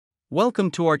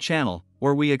Welcome to our channel,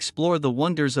 where we explore the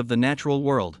wonders of the natural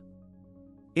world.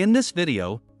 In this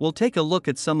video, we'll take a look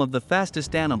at some of the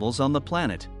fastest animals on the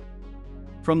planet.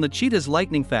 From the cheetah's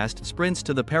lightning-fast sprints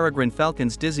to the peregrine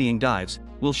falcon's dizzying dives,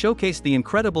 we'll showcase the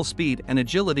incredible speed and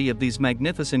agility of these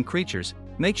magnificent creatures.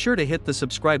 Make sure to hit the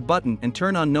subscribe button and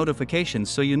turn on notifications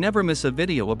so you never miss a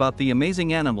video about the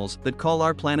amazing animals that call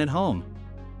our planet home.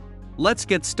 Let's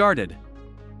get started.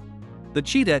 The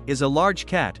cheetah is a large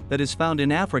cat that is found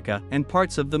in Africa and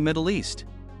parts of the Middle East.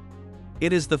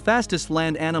 It is the fastest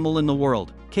land animal in the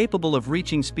world, capable of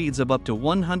reaching speeds of up to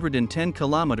 110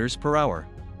 kilometers per hour.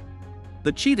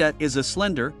 The cheetah is a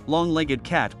slender, long-legged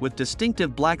cat with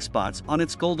distinctive black spots on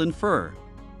its golden fur.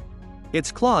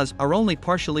 Its claws are only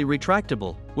partially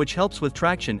retractable, which helps with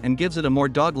traction and gives it a more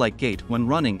dog-like gait when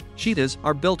running. Cheetahs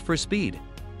are built for speed.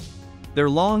 Their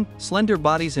long, slender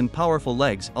bodies and powerful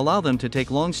legs allow them to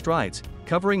take long strides,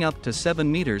 covering up to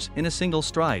 7 meters in a single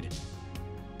stride.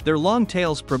 Their long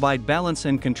tails provide balance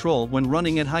and control when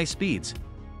running at high speeds.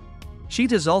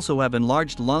 Cheetahs also have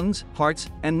enlarged lungs, hearts,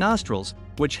 and nostrils,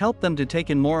 which help them to take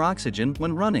in more oxygen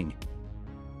when running.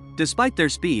 Despite their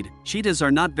speed, cheetahs are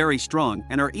not very strong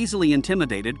and are easily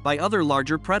intimidated by other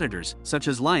larger predators, such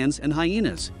as lions and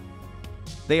hyenas.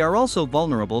 They are also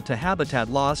vulnerable to habitat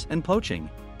loss and poaching.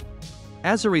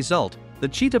 As a result, the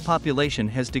cheetah population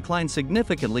has declined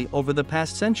significantly over the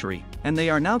past century, and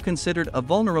they are now considered a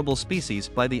vulnerable species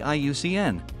by the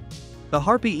IUCN. The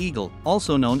Harpy Eagle,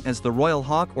 also known as the royal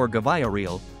hawk or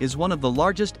gavia, is one of the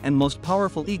largest and most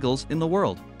powerful eagles in the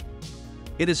world.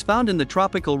 It is found in the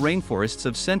tropical rainforests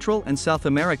of Central and South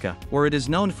America, where it is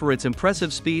known for its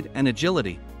impressive speed and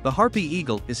agility. The Harpy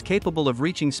Eagle is capable of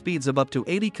reaching speeds of up to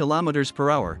 80 kilometers per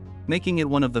hour, making it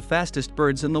one of the fastest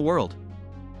birds in the world.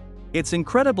 Its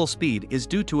incredible speed is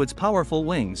due to its powerful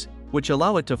wings, which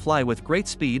allow it to fly with great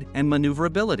speed and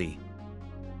maneuverability.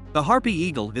 The Harpy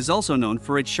Eagle is also known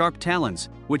for its sharp talons,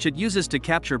 which it uses to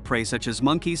capture prey such as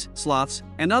monkeys, sloths,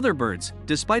 and other birds.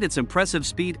 Despite its impressive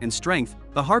speed and strength,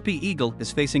 the Harpy Eagle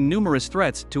is facing numerous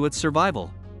threats to its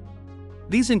survival.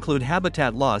 These include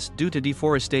habitat loss due to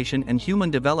deforestation and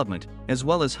human development, as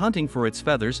well as hunting for its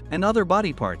feathers and other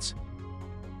body parts.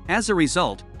 As a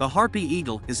result, the Harpy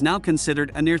Eagle is now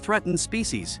considered a near-threatened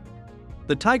species.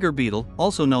 The tiger beetle,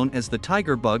 also known as the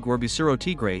tiger bug or Bucero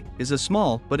tigre, is a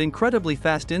small but incredibly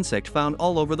fast insect found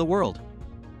all over the world.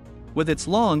 With its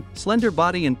long, slender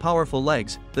body and powerful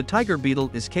legs, the tiger beetle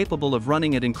is capable of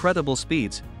running at incredible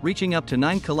speeds, reaching up to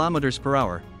 9 kilometers per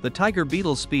hour. The tiger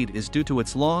beetle's speed is due to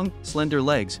its long, slender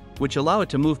legs, which allow it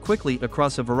to move quickly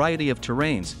across a variety of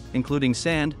terrains, including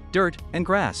sand, dirt, and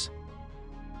grass.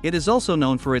 It is also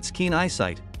known for its keen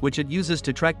eyesight, which it uses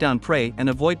to track down prey and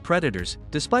avoid predators.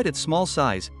 Despite its small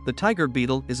size, the tiger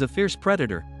beetle is a fierce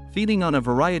predator, feeding on a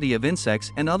variety of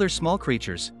insects and other small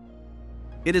creatures.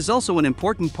 It is also an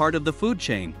important part of the food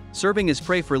chain, serving as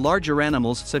prey for larger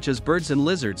animals such as birds and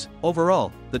lizards.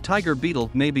 Overall, the tiger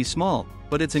beetle may be small,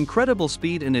 but its incredible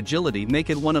speed and agility make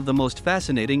it one of the most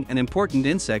fascinating and important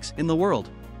insects in the world.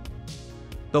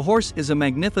 The horse is a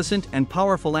magnificent and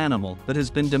powerful animal that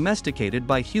has been domesticated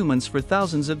by humans for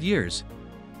thousands of years.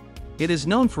 It is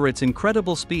known for its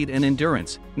incredible speed and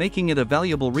endurance, making it a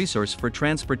valuable resource for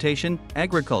transportation,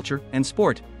 agriculture, and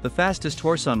sport. The fastest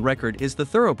horse on record is the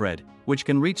thoroughbred, which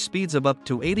can reach speeds of up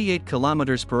to 88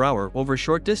 kilometers per hour over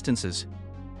short distances.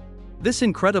 This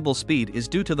incredible speed is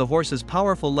due to the horse's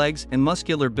powerful legs and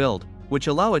muscular build, which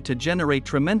allow it to generate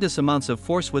tremendous amounts of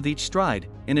force with each stride.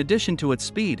 In addition to its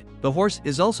speed, the horse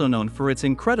is also known for its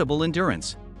incredible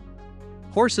endurance.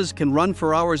 Horses can run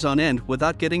for hours on end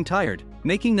without getting tired,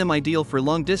 making them ideal for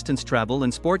long-distance travel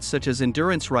and sports such as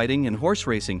endurance riding and horse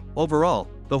racing. Overall,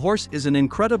 the horse is an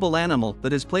incredible animal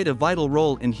that has played a vital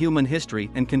role in human history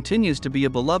and continues to be a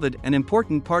beloved and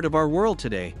important part of our world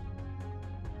today.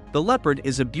 The leopard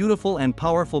is a beautiful and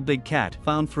powerful big cat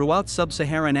found throughout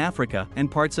sub-Saharan Africa and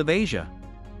parts of Asia.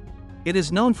 It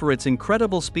is known for its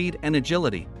incredible speed and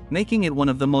agility, making it one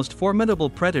of the most formidable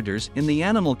predators in the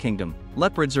animal kingdom.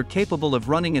 Leopards are capable of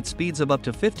running at speeds of up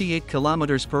to 58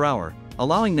 kilometers per hour,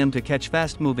 allowing them to catch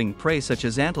fast-moving prey such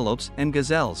as antelopes and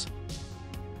gazelles.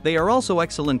 They are also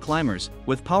excellent climbers,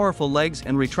 with powerful legs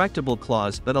and retractable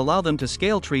claws that allow them to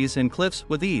scale trees and cliffs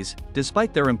with ease.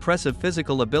 Despite their impressive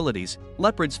physical abilities,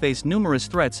 leopards face numerous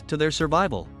threats to their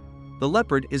survival. The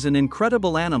leopard is an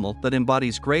incredible animal that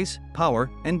embodies grace,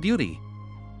 power, and beauty.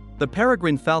 The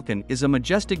peregrine falcon is a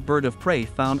majestic bird of prey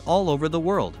found all over the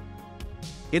world.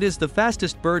 It is the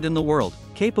fastest bird in the world,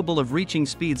 capable of reaching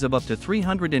speeds of up to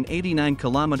 389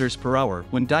 kilometers per hour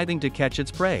when diving to catch its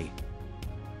prey.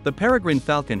 The Peregrine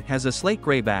Falcon has a slate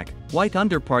gray back, white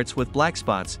underparts with black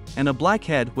spots, and a black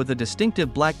head with a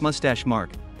distinctive black mustache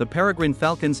mark. The Peregrine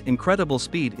Falcon's incredible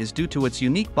speed is due to its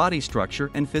unique body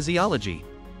structure and physiology.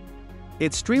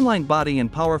 Its streamlined body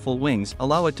and powerful wings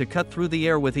allow it to cut through the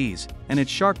air with ease, and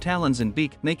its sharp talons and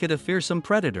beak make it a fearsome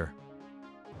predator.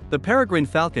 The Peregrine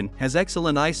Falcon has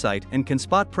excellent eyesight and can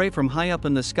spot prey from high up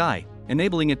in the sky,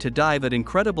 enabling it to dive at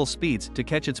incredible speeds to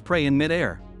catch its prey in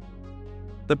mid-air.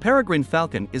 The Peregrine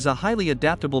Falcon is a highly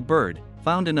adaptable bird,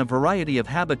 found in a variety of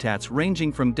habitats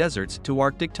ranging from deserts to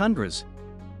Arctic tundras.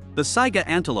 The Saiga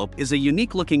antelope is a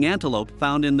unique-looking antelope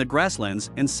found in the grasslands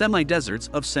and semi-deserts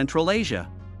of Central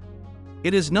Asia.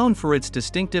 It is known for its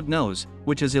distinctive nose,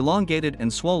 which is elongated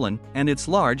and swollen, and its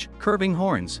large, curving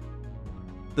horns.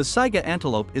 The Saiga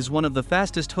antelope is one of the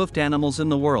fastest hoofed animals in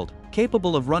the world,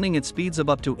 capable of running at speeds of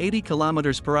up to 80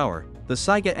 km per hour. The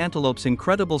Saiga antelope's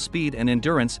incredible speed and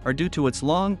endurance are due to its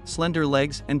long, slender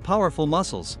legs and powerful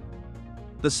muscles.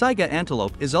 The Saiga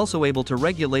antelope is also able to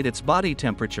regulate its body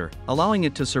temperature, allowing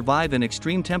it to survive in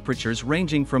extreme temperatures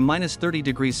ranging from -30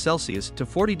 degrees Celsius to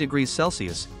 40 degrees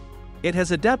Celsius. It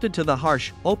has adapted to the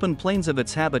harsh, open plains of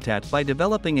its habitat by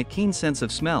developing a keen sense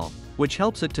of smell, which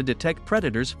helps it to detect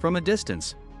predators from a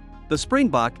distance. The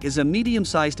Springbok is a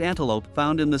medium-sized antelope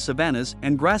found in the savannas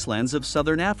and grasslands of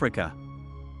southern Africa.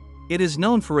 It is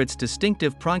known for its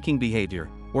distinctive pronking behavior,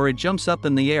 where it jumps up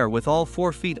in the air with all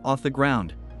 4 feet off the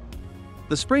ground.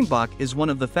 The Springbok is one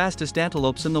of the fastest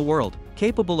antelopes in the world,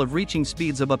 capable of reaching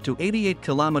speeds of up to 88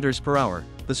 km per hour.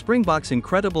 The Springbok's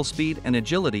incredible speed and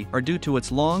agility are due to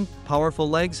its long, powerful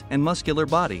legs and muscular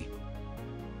body.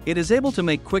 It is able to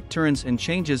make quick turns and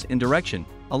changes in direction,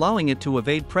 allowing it to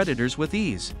evade predators with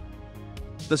ease.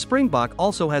 The Springbok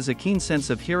also has a keen sense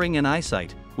of hearing and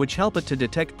eyesight, which help it to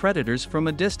detect predators from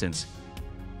a distance.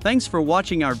 Thanks for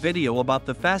watching our video about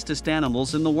the fastest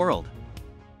animals in the world.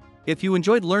 If you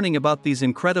enjoyed learning about these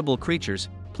incredible creatures,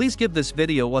 please give this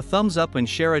video a thumbs up and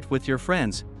share it with your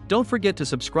friends. Don't forget to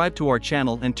subscribe to our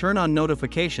channel and turn on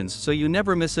notifications so you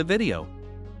never miss a video.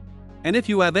 And if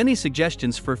you have any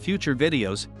suggestions for future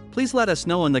videos, please let us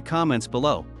know in the comments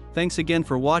below. Thanks again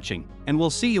for watching, and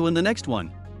we'll see you in the next one.